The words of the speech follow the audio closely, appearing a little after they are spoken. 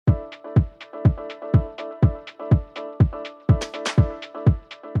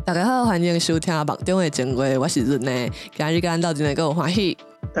大家好，欢迎收听梦中的情话，我是润呢。今日咱到真的够欢喜。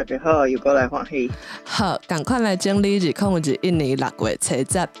大家好，又过来欢喜。好，赶快来整理2021年6月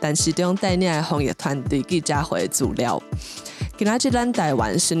7日，陈时中带领的防疫团队记者会资料。今仔日咱台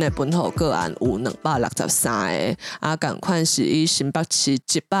湾新的本土个案有263个，同款是以新北市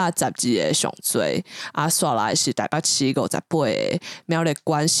112个上多，刷来是台北市58个，苗栗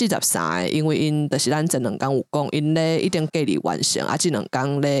县43个，因为因就是咱前2天有讲，因咧一定隔离完成，这2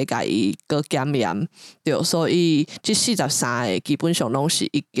天咧甲伊搁检验，对，所以这43个基本上拢是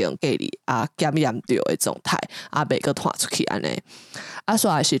已经隔离检验到的状态，袂搁拖出去安尼。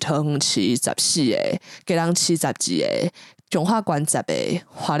刷来是桃园市14个，基隆市12个。彰化县10个，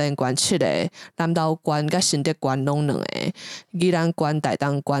花莲县7个，南投县甲新竹县拢2个，宜兰县、台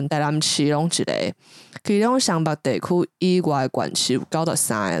东县、台南市拢1个。其中双北地区以外的县市有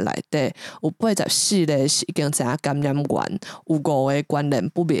93个内底，有84个是已经知影感染源，有5个关联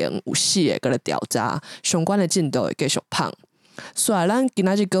不明，有4个搁咧调查，相关的进度会继续放。虽然咱今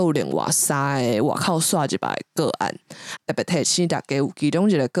仔日还有另外3个外口刷入来的个案，特别提醒大家有其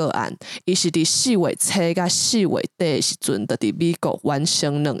中一个个案，伊是伫4月初甲4月底的时阵，就伫美国完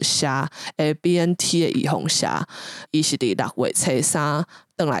成2下的 BNT 的预防下，伊是伫6月初3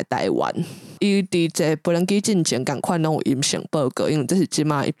转来台湾，伊伫这不能机进前，同款拢有阴性报告，因为这是即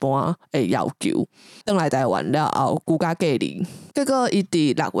马一般的要求。转来台湾了后，居家隔离，结果伊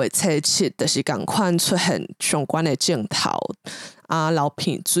伫6月初7，就是同款出现相关的症头，流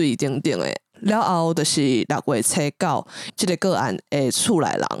鼻水等等的。了后就是6月初9，这个个案的厝内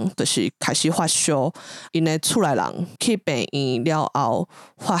人就是开始发烧，因的厝内人去病院了后，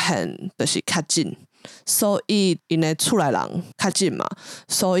发现就是确诊。所以因的厝内人确诊嘛，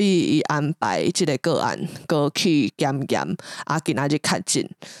所以伊安排这个个案过去检验，今仔日确诊，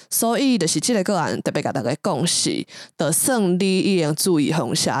所以就是这个个案特别甲大家讲是，就算你已经注意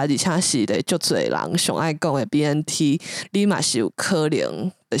防下，而且是咧足侪人上爱讲的 BNT， 你嘛是有可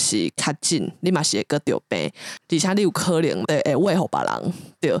能就是确诊，你嘛是会搁得病，而且你有可能会危害别人，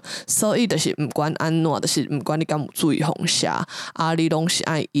对，所以就是不管安怎，就是不管你敢有注意防下，你拢是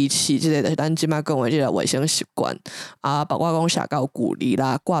爱依持这个就是咱即摆讲的这个卫生习惯，包括讲社交距离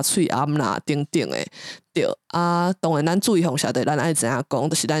啦、挂喙암啦等等的，对，当然咱注意防下的，咱爱知影讲，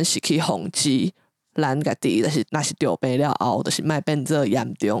就是咱是去防止。咱家己就是若是得病了后，就是莫变做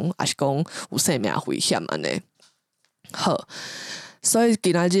严重，还是讲有生命危险安尼。好。所以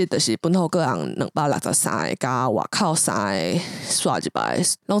今仔日就是本土个案263个，加外口3个刷入来，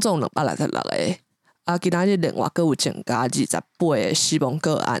拢总266个。今仔日另外阁有增加28个死亡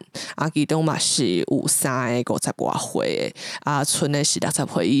个案，其中嘛是有3个50外岁的，剩的是60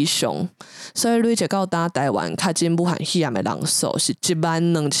岁以上。所以累计到台湾确诊武汉肺炎的人数是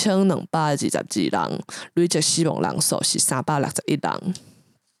12222人，累计死亡人数是361人。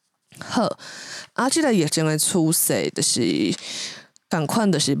好，这个疫情的趋势就是。同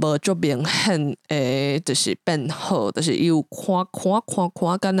款就是无足明显诶，就是变好，就是伊有看，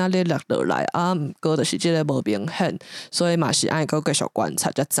敢若咧落落来毋过就是即个无明显，所以嘛是爱阁继续观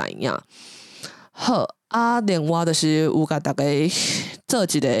察才知影。好，另外就是有甲大家做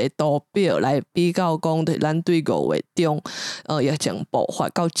一个图表来比较讲，就是咱对5月中疫情爆发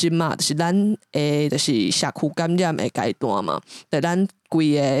到即马，就是咱就是社区感染的阶段嘛，就咱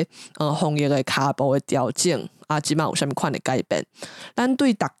规个防疫的骹步的调整。即马有啥物款的改变？咱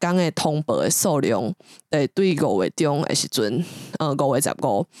对逐工的通报的数量，对5月中的时阵，5月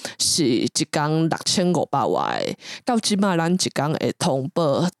15是一工6500外个，到即马咱一工会通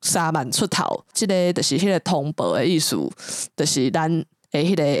报3万出头，即个就是迄个通报的意思，就是咱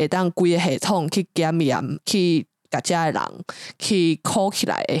迄个会当规个系统去检验去。甲遮个人去考起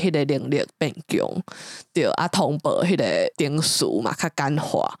来的迄个能力变强，对，通报迄个点数嘛较简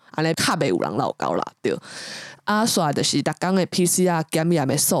化，安尼较袂有人闹交啦，对。煞就是逐工的 PCR 检验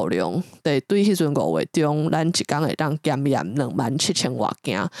的数量，对迄阵5月中，咱一工会当检验27000外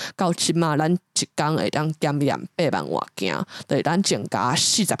件，到即马咱一工会当检验8万外件，对，咱增加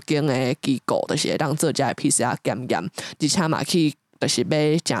40间的机构，就是会当做遮个 PCR 检验，而且嘛去。就是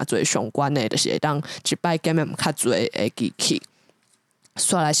买诚侪相关的，就是会当一摆检验较侪的机器。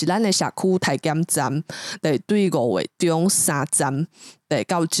刷来是咱的社区体检站，对5月中3站，对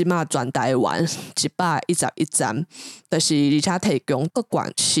到即马全台湾111站，就是而且提供各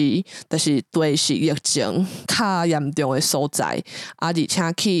县市，就是对是疫情较严重的所在，而且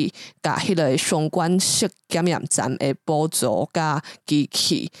去甲迄个相关式检验站的补助甲机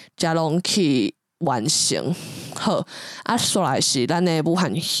器，才拢去。完成。好，再来是咱的武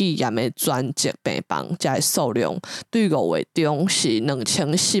汉肺炎的专责病房，这个数量对5月中是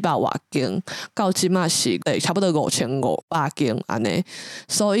2400多间，到即马是差不多5500间安尼，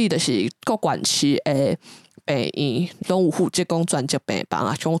所以就是各县市的病院拢有负责讲专责病房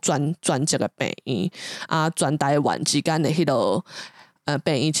啊，种专责的病院啊，全台湾之间的迄个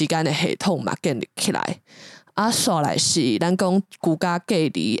病院之间的系统嘛建立起来。再来是咱讲居家隔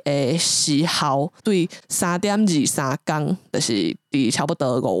离的时效，对3.23天，就是伫差不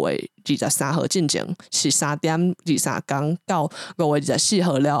多5月23号进前是3.23天，到5月24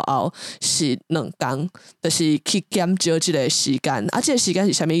号了后是2天，就是去减少即个时间。即个时间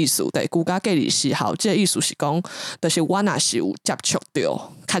是啥物意思？对，居家隔离时效，即个意思是讲，就是我若是有接触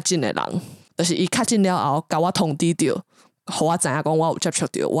到确诊的人，就是伊确诊了后，甲我通知着。互我知影讲我有接触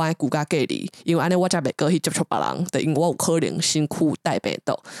到我的居家隔离，因为安尼我才袂过去接触别人，对，因为我有可能身躯带病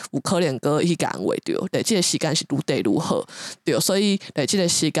毒，有可能过去甲人话着，对，即个时间是愈短愈好，对，所以对即个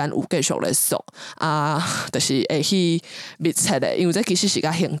时间有继续来缩就是会去密切的，因为这其实是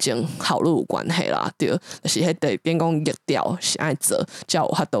甲行政效率有关系啦，对，就是迄地变讲疫调是爱做，才有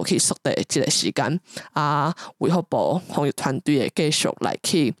法度去缩短即个时间卫福部防疫团队会继续来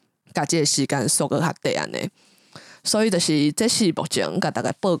去甲即个时间缩个较短安尼。所以就是这是目前甲大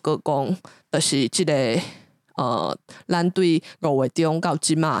家报告讲，就是即个咱对5月中到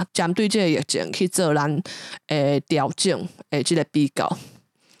即马针对即个疫情去做咱调整即个比较。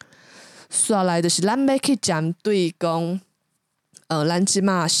再来就是咱要去针对讲咱即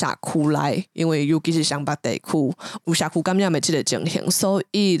马社区内，因为尤其是湘北地区有社区感染的即个情形，所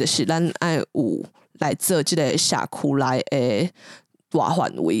以就是咱爱有来做即个社区内的大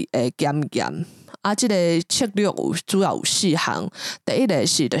范围的检验。即个策略主要有4项，第一个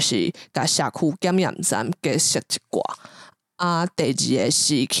是就是甲社区检验站加设一挂，第二个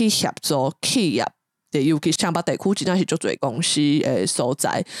是去协助企业，尤其湘北地区真正是足侪公司的所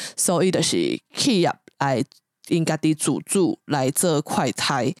在，所以就是企业来因家己自主来做快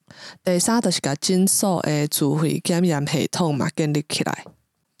筛。第三就是甲诊所的自费检验系统嘛建立起来。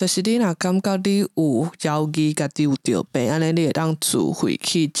就是你若感觉你有犹豫，家己有着病，安尼你会当自费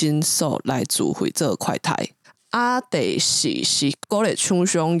去诊所来自费做快筛。第四是鼓励厂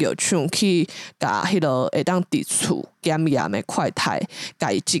商药厂去甲迄个会当伫厝检验的快筛，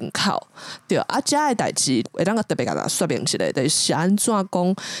甲伊进口。对，遮个代志会当特别甲大家说明一下，就是安怎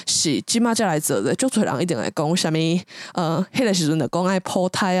讲是即马才来做的，足侪人一定会讲啥物迄个时阵就讲爱普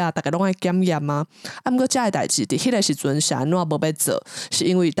筛啊，大家拢爱检验啊。毋过遮个代志伫迄个时阵是安怎无要做？是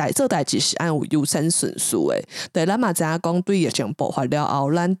因为做代志是按有优先顺序的。对，咱嘛知影讲对疫情爆发了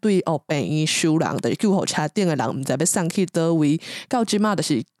后，咱对病院收人，就是救护车顶的人毋知要送去倒位，到即马就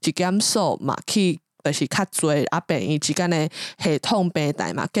是一检所嘛去。就是较侪病院之间的系统平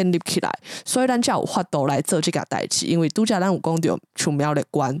台嘛建立起来，所以咱才有法度来做即个代志。因为拄则咱有讲到像苗栗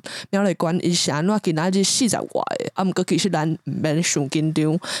县伊是安怎今仔日40外个，毋过其实咱毋免伤紧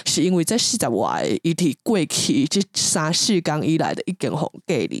张，是因为这40外个伊伫过去即3-4天以来的已经互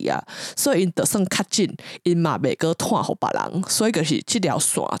隔离啊，所以因就算确诊，因嘛袂过传互别人，所以就是即条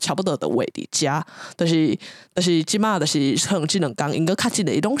线差不多就画伫遮，就是即马就是剩即2天，因个确诊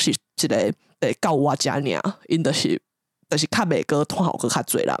的伊拢是一个。到我遮尔，因就是较袂过拖互较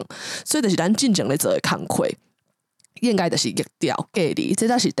侪人，所以就是咱进前咧做的工课，应该就是疫调隔离，这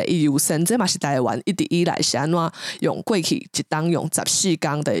才是第一优先。这嘛是台湾一直以来是安怎用过去一当用14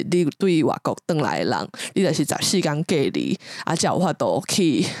天的，你对外国转来的人，你就是14天隔离，才有法度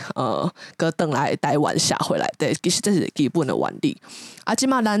去搁转来台湾社会内底。其实这是基本的原理。即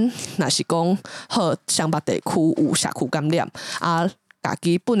马咱若是讲好湘北地区有社区感染甲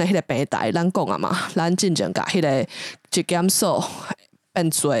基本的迄个平台，咱讲啊嘛，咱进前甲迄个一检所变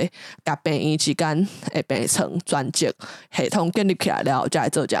做甲病院之间的病床专责系统建立起来了，才会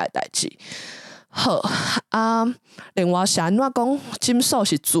做这个代志。好另外是安怎讲，诊所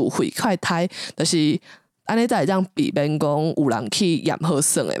是自费快筛，就是安尼才会让避免讲有人去验好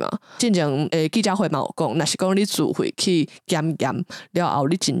算的嘛。进前记者会嘛有讲，若是讲你自费去检验了后，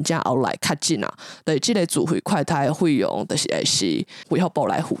你真正后来确诊啊，就是即个自费快筛的费用，就是会是卫福部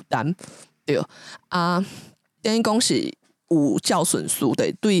来负担，对等于讲是有照顺序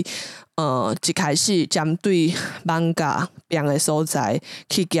的对。一开始针对艋舺病的所在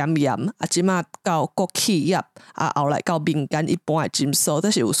去检验，即马到各企业后来到民间一般的诊所，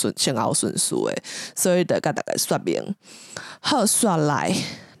这是有先后顺序的，所以就甲大家说明。好，再来，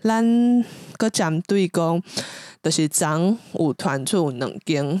咱搁针对讲，就是昨有传出2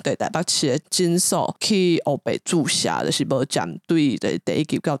间对台北市的诊所去黑白注射，就是无针对第1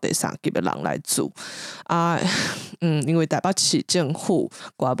级到第3级的人来做因为台北市政府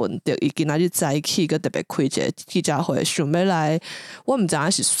挂文章，伊今仔日早起搁特别开一个记者会，想要来，我毋知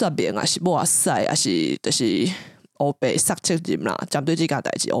影是说明还是抹屎，还是就是黑白杀责任啦，针对这件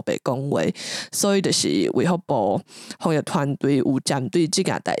代志黑白讲话，所以就是卫福部防疫团队有针对这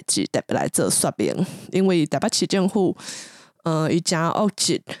件代志特别来做说明，因为台北市政府伊真恶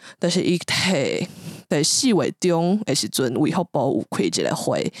质，就是伊摕第4月中的时阵，卫福部有开一个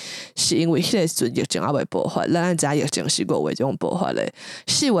会，是因为迄个时阵疫情还未爆发，咱知影疫情是5月中爆发的。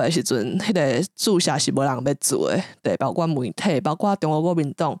4月的时阵，迄个注射是无人要做的，对，包括媒体，包括中国国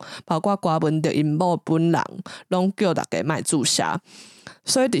民党，包括柯文哲因某本人，拢叫大家莫注射。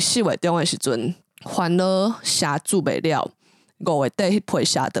所以伫4月中的时阵，烦恼写注袂了。5月底迄批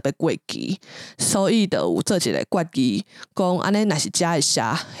写特别过期，所以就有做一个决议，讲安尼若是遮会写，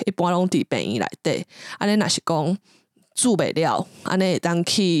一般拢伫病院内底。安尼若是讲注袂了，安尼会当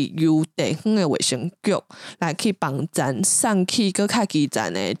去由地方的卫生局来去帮咱送去搁较基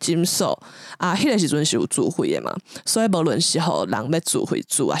层的诊所迄个时阵是有自费的嘛，所以无论是互人要自费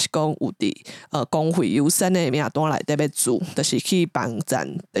做，还是讲有伫公费优先的名单内底要做，就是去帮咱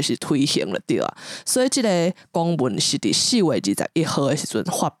就是推行了对啊。所以这个公文是伫4月21号的时阵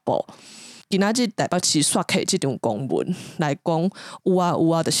发布。今仔日台北市刷起这张公文来讲，有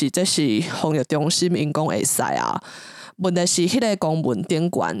啊，就是这是防疫中心因讲会使啊。问题是，迄个公文顶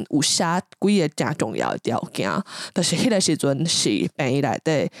悬有写几个真重要的条件，就是迄个时阵是病院内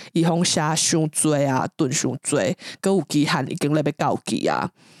底医风写伤多啊，顿伤多，搁有期限已经要到期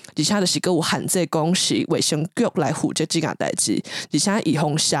啊。而且就是搁有限制，讲是卫生局来负责这件代志。而且医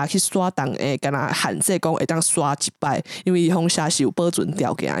风社去刷档的，敢若限制讲会当刷一摆，因为医风社是有保存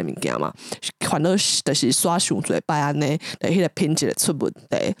条件的物件嘛。烦恼就是刷伤多摆安尼，就迄个品质会出问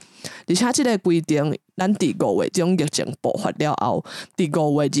题。而且这个规定，咱伫5月中疫情爆发了后，伫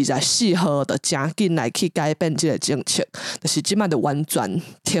5月24号就真紧来去改变这个政策，就是即摆就完全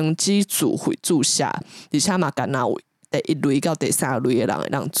停止自费注射，而且嘛敢若有第1类到第3类的人会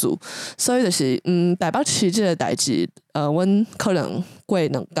当做，所以就是台北市这个代志，阮可能过2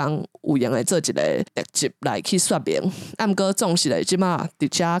天有用来做一个特辑来去说明。毋过总是咧，即马伫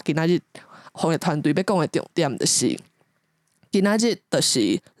遮今仔日防疫团队要讲的重点就是。今仔日就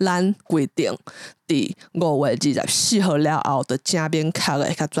是咱规定，伫5月24号了后，就正明确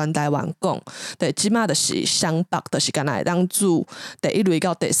的甲全台湾讲，对，即马就是双北，就是敢若会当做第1类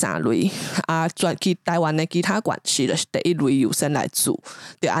到第3类，全台湾的其他县市就是第1类优先来做，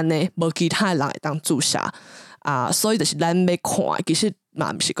就安尼，无其他的人会当注射所以就是咱要看，其实。嘛，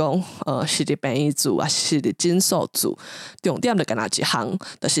毋是讲是伫病院做，还是伫诊所做，重点就干那一项，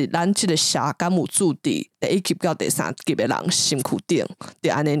就是咱即个社敢有住伫第1级到第3级的人身躯顶，就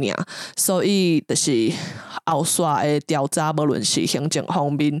安尼尔。所以就是后续的调查，无论是行政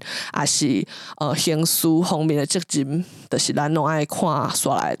方面，还是刑事方面的责任，就是咱拢爱看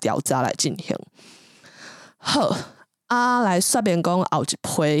煞来调查来进行。好。来说明讲后一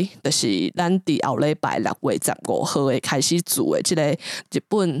批，就是咱伫后礼拜6月15号会开始做的，即个日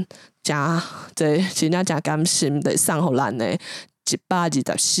本真真甘心的送互咱的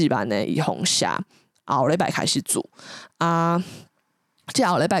124万的医风社，后礼拜开始做即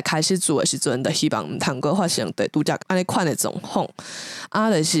后礼拜开始做的时阵，就希望毋通过发生对拄则安尼款的状况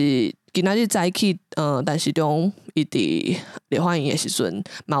就是今仔日早起但是中伊伫立法院的时阵，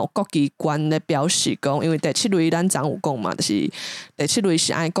嘛有各机关咧表示讲，因为第7类咱昨有讲嘛，就是第7类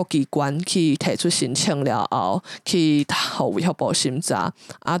是按各机关去提出申請了後，去互卫福部審查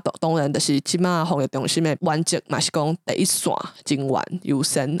當然就是即馬防疫中心的原則嘛是講第一線人員優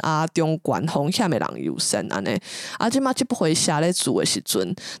先中懸風險的人優先安尼即馬即回社咧做的時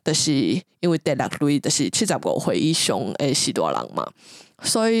陣，就是因為第6類就是75歲以上的士大人嘛。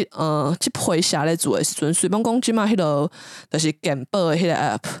所以即批社咧做的时阵，随便讲即马迄落就是健保的迄个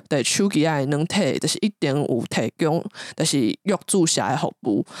app， 对手机也能摕，就是一定有提供，就是约注射的服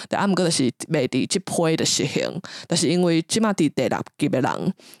务。但毋过就是袂伫即批的实行，就是因为即马伫第6级的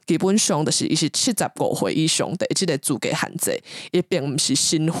人，基本上就是伊是75岁以上的即个资格限制，伊并毋是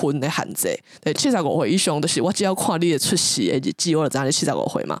身份的限制。对，75岁以上就是我只要看你的出世的日子，我就知影你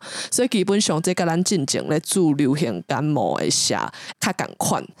75岁嘛。所以基本上这甲咱进前咧治流行感冒的社较共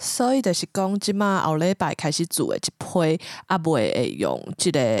款，所以就是讲即马后礼拜开始做的一批袂会用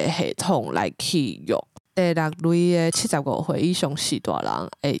即个系统来去用第6类的75岁以上士大人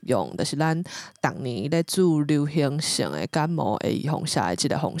会用，就是咱逐年咧做流行性的感冒的预防下的即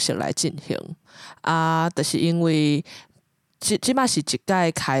个方式来进行就是因为即摆是一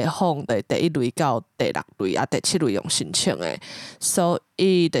届开放的第1类到第6类啊，第7类用申请的，所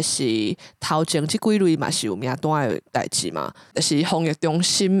以就是头前即几类嘛是有名单的代志嘛，就是防疫中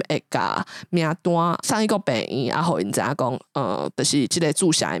心会甲名单送去个病院啊，互因知影讲，就是即个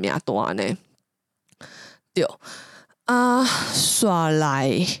注射的名单呢。对啊，刷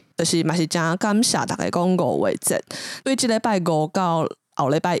来就是嘛是真感谢大家讲5月节，对即礼拜5到后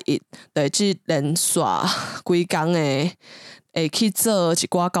礼拜1，对即连续几工的。会去做一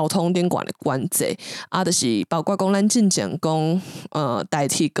寡交通顶悬的管制，啊，就是包括讲咱进前讲，代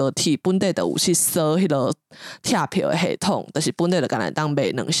替高铁本地就有去锁迄个拆票的系统，就是本地就干来当买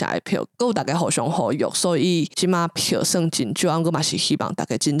2社的票，佮有大家互相呼吁，所以即马票算真少，毋过嘛是希望大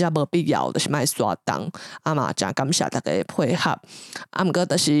家真正无必要，就是莫刷动，啊嘛真感谢大家的配合，啊，毋过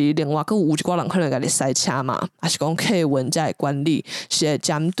就是另外佮有一寡人可能家己塞车嘛，还是讲客运才会管理，是会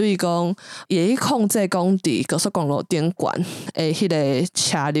针对讲会去控制讲伫高速公路顶悬。迄个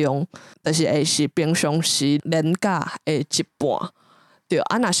车辆，就是会是平常时廉价的一半，对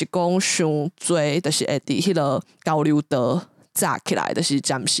啊。若是讲伤多，就是会伫迄个交流道炸起来，就是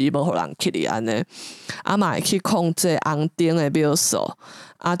暂时无互人去哩安尼。啊嘛会去控制红灯的秒数，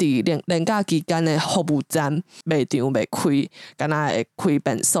啊伫连假期间的服务站卖场袂开，敢若会开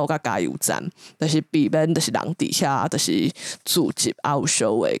便所甲加油站，就是避免就是人伫遐就是聚集啊有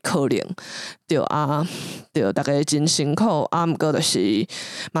烧的可能。对啊，对大家真辛苦啊，毋过就是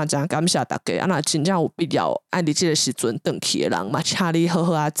嘛真感谢大家。啊，若真正有必要按伫即个时阵转去的人嘛，请你好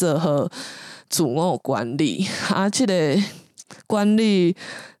好啊做好自我管理啊，即个管理。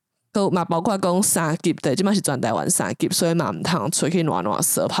都嘛包括讲3级，对，即摆是全台湾3级，所以嘛毋通出去暖暖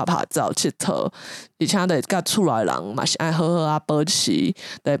踅、拍拍照、佚佗，而且对甲厝内人嘛是爱好好啊保持，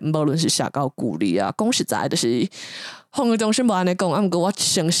对，无论是社交距离啊，讲实在就是防疫中心无安尼讲，啊，毋过我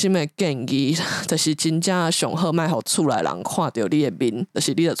诚心的建议，就是真正上好，莫互厝内人看到你的面，就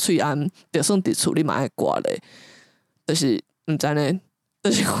是你的喙安，就算伫厝你嘛爱挂咧，就是毋知呢，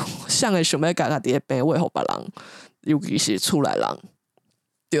就是想会想要家己的病话互别人，尤其是厝内人。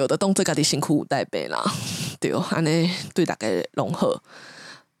对，就当做家己身躯有带病啦，对，安尼对大家拢好。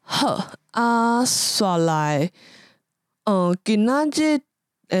好啊，刷来，今仔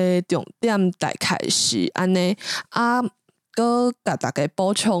日重点大概是安尼啊，佮甲大家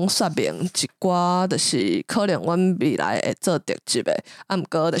补充说明一寡，就是可能阮未来会做特辑的，啊，毋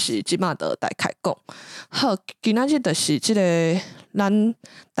过就是即马就大概讲。好，今仔日就是即个咱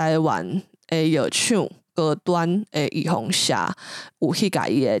台湾的药厂。高端的预防社有去甲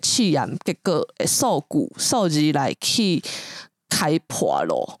伊的试验结果的数字来去开破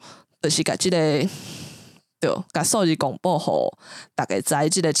咯，就是甲即个对，甲数字公布互大家知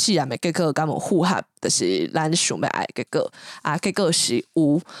即个试验的结果敢有符合，就是咱想要爱的结果啊，结果是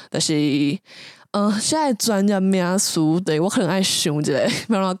有，就是现在专业名词，对我可能爱想一下，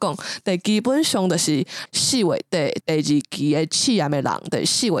要怎讲？但基本上就是4月底第2期的试验的人，对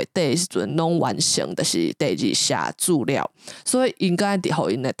4月底的时阵拢完成，就是第2社资料，所以应该伫互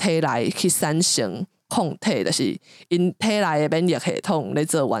因的体内去产生抗体，就是因体内的免疫系统咧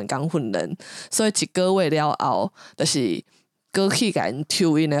做完工训练，所以1个月了后，就是过去甲因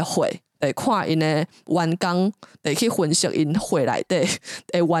抽因的血。会看因的员工，会去分析因血内底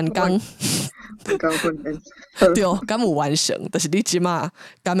的员工，对，敢有完成，就是你即马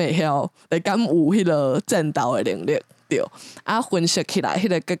敢会晓，敢有迄个战斗的能力，对，啊，分析起来迄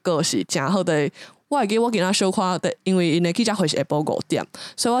个结果是真好的。我会记我今仔小可的，因为因的记者会是下晡5点，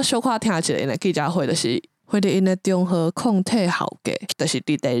所以我小可听一下因的记者会，就是会伫因的综合抗体效果，就是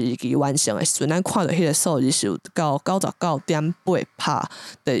伫第2期完成的时阵，咱看到迄个数字是有到99.8%，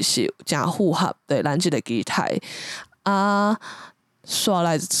就是真符合对咱即个期待啊。刷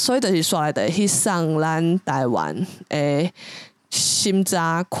来，所以就是刷来就去送咱台湾诶。审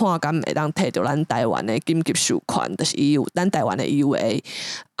查看敢会当摕到咱台湾的紧急授权，就是咱台湾的 EUA，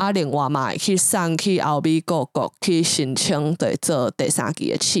 啊，另外嘛会去送去欧美各国去申请，对做第3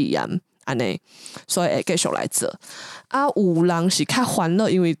期的试验。安尼，所以会继续来做。啊，有人是较烦恼，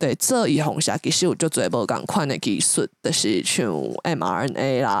因为对做预防下其实有足侪无共款的技术，就是像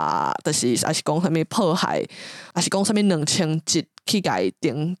mRNA 啦，就是还是讲啥物破坏，还是讲啥物2000剂去甲伊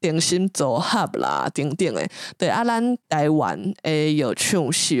定心组合啦，等等的。对啊，咱台湾的药厂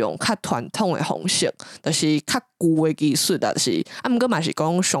是用较传统的方式，就是较旧的技术啦，就是啊，毋过嘛是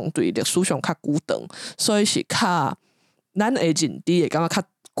讲相对历史上较久长，所以是较咱的认知会感觉较。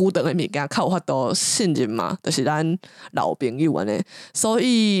久长的物件较有法度信任嘛，就是咱老朋友安尼，所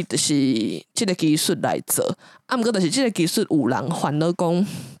以就是即个技术来做。啊，毋过就是即个技术有人烦恼讲，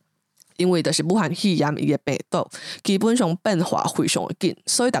因为就是武汉肺炎伊个病毒基本上变化非常的紧，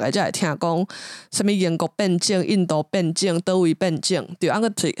所以大家才会听讲什么英国变种、印度变种、倒位变种，对，啊个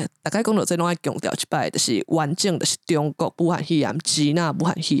大概讲到这拢爱强调一摆，就是原种就是中国武汉肺炎，支那武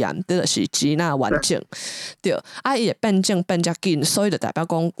汉肺炎，这就是支那原种，对，啊伊个变种变遮紧，所以就代表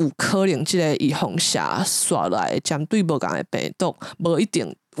讲有可能即个预防下刷来针对无共的病毒，无一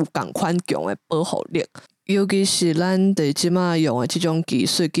定有共款强的保护力。尤其是咱伫即马用的即种技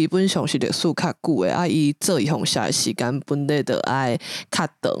术，基本上是历史较久的，啊，伊做预防下的时间本来就爱较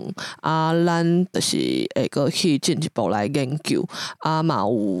长，啊，咱就是会阁去进一步来研究，啊，嘛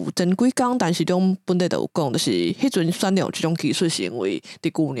有前几工，但是种本来就有讲，就是迄阵选用即种技术是因为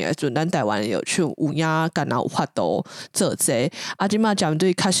伫旧年迄阵，咱台湾有像有影敢若有法度做这，啊，即马针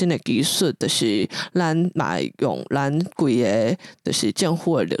对较新的技术，就是咱嘛用咱规个就是政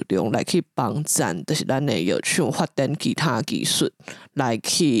府的力量来去帮咱，就是咱的有像发展其他技术来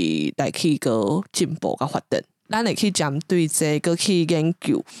去个进步甲发展，咱会去针对这个去研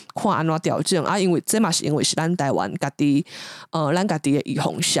究，看安怎调整啊。因为这嘛是因为是咱台湾家己咱家己的预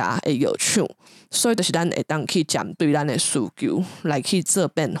防下会有像，所以就是咱会当去针对咱的需求来去做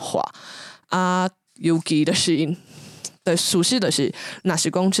变化啊。尤其就是对，事实就是，若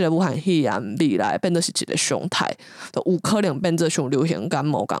是讲即个武汉肺炎未来变做是一个常态，就有可能变做像流行感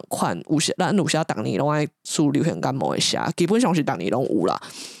冒共款。咱有时逐年拢爱输流行感冒的下，基本上是逐年拢有啦。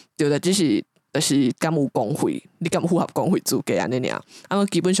对的，只是就是敢有公费，你敢有符合公费资格安尼尔，啊，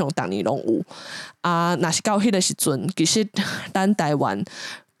基本上逐年拢有。啊，若是到迄个时阵，其实咱台湾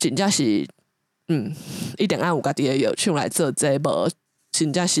真正是，一定爱有家己的药厂来做这无，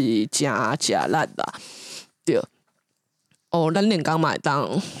真正是真力啦，对。咱连讲嘛会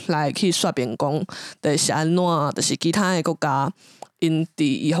当来去说明讲，就是安怎，就是其他的国家因伫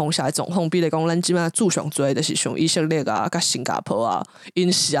预防下的状况，比如讲咱即摆注上多，就是像以色列啊、甲新加坡啊，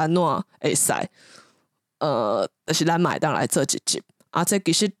因是安怎会使，就是咱嘛会当来做一集。啊，这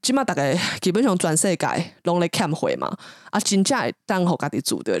其实即马大概基本上全世界拢咧欠货嘛，啊，真正会当互家己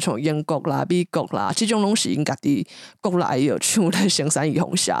做着，像英国啦、美国啦，即种拢是因家己国内有像咧生产预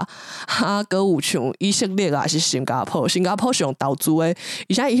防下，啊，搁有像以色列啊，是新加坡是用投资的，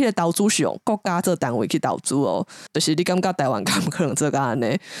而且伊迄个投资是用国家做单位去投资哦，就是你感觉台湾敢可能做甲安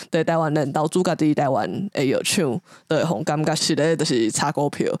尼？对台湾人投资家己台湾会有像，就会互感觉是咧，就是炒股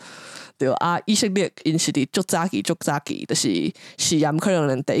票。对啊，以色列因是伫足早期，就是试验可能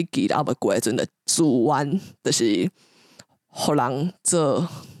连第一期都还未过的阵的资源，就是互人做，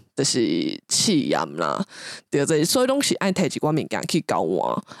就是试验啦。对，所以拢是爱摕一寡物件去交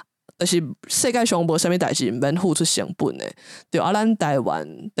换。就是世界上无啥物代志免付出成本的。对啊，咱台湾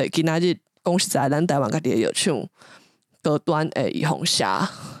对今仔日讲实在，咱台湾家己的药厂高端的预防下。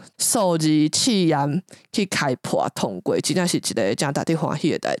数字试验去开破通过，真正是一个真大家欢喜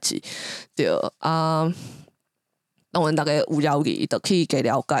的代志。对啊，当然大家有了解，就去加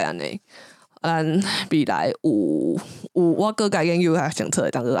了解安尼。咱未来有我个家研究较清楚的，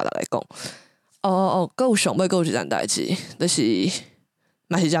当个甲大家讲。搁有上尾搁有一件代志，就是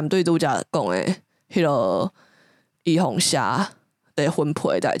嘛是针对拄则讲的迄落预防下的分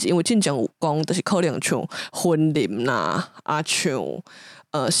配的代志，因为进前有讲，就是可能像婚林啦，啊像。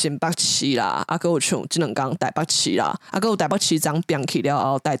新北市啦，啊，搁有像即两工台北市啦，啊，搁有台北市长变去了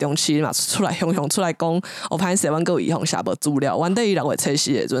后，台中市嘛出来雄出来讲，歹势，阮搁有预防下无资料。阮第6月初4的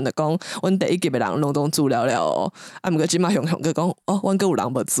时阵就讲，阮第一级的人拢总资料了哦，啊，毋过即马雄搁讲，阮搁有人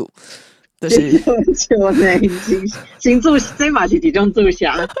无做。就是像呢，新注这嘛是一种注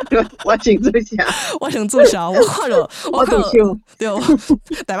销，我先注销，我先注销，我看了，对，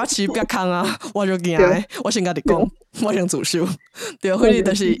台北市别坑啊，我就惊的，我先甲你讲，我先注销，对，迄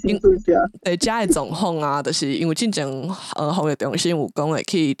个就是因对遮的状况啊，就是因为进前防疫中心有讲会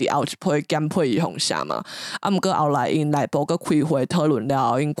去伫后一批减配预防下嘛，啊，毋过后来因内部搁开会讨论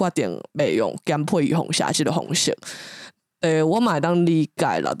了后，因决定袂用减配预防下即个方式。我嘛会当理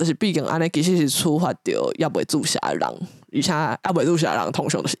解啦，就是毕竟安尼其实是处罚着也未注射的人，而且也未注射的人通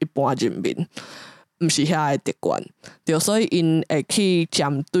常都是一般人民，毋是遐的特权，对，所以因会去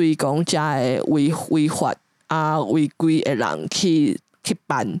针对讲遮的违法啊违规的人去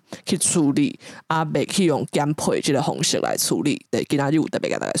办去处理，啊袂去用减配即个方式来处理。对，今仔日有特别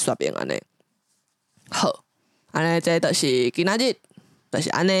甲大家说明安尼。好，安尼这就是今仔日，就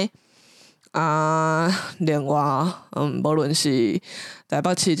是安尼。另外，无论是台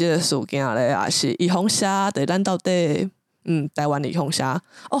北市即个事件咧，也是预防下，对咱到底，台湾预防下，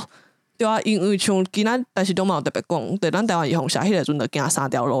对啊，因为像今仔，但是都嘛有特别讲，对咱台湾预防下，迄个阵就行3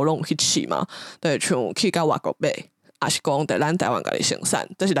条路拢去试嘛，对，像去到外国买，也是讲对咱台湾家己生产，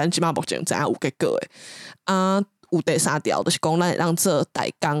这是咱即马目前知影有结果的。有第3条，就是讲咱会当做代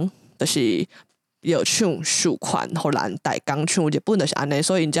工。就是药厂授权互咱台江厂，日本就是安尼，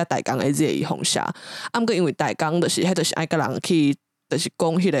所以因遮台江的热伊封杀。啊，毋过因为台江就是迄就是爱甲人去，就是讲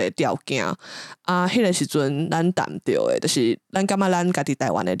迄个条件啊，迄个时阵咱谈着的，就是咱感觉咱家己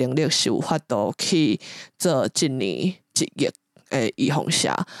台湾的能力是有法度去做1年1亿诶预防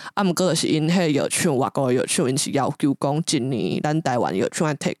下，啊，毋过就是因迄药厂外国药厂因是要求讲1年咱台湾药厂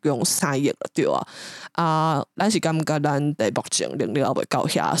要提供3亿就对啊。啊，咱是感觉咱伫目前能力还袂到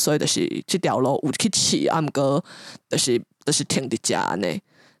遐，所以就是即条路有去试，啊，毋过就是停伫遮安尼，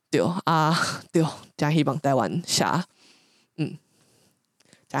对啊，对，真希望台湾下，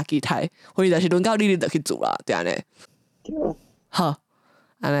真期待，所以就是轮到你就去做啦，对安尼。好，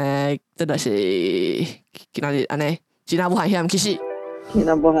安尼真的是今仔日安尼。今仔无限险其实，今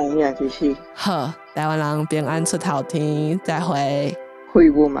仔无限险其实。好，台湾人平安出头天，再会。会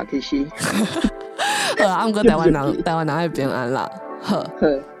无嘛其实。好，啊，毋过台湾人爱平安啦。好，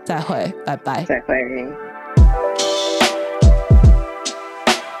再会，拜拜。再会。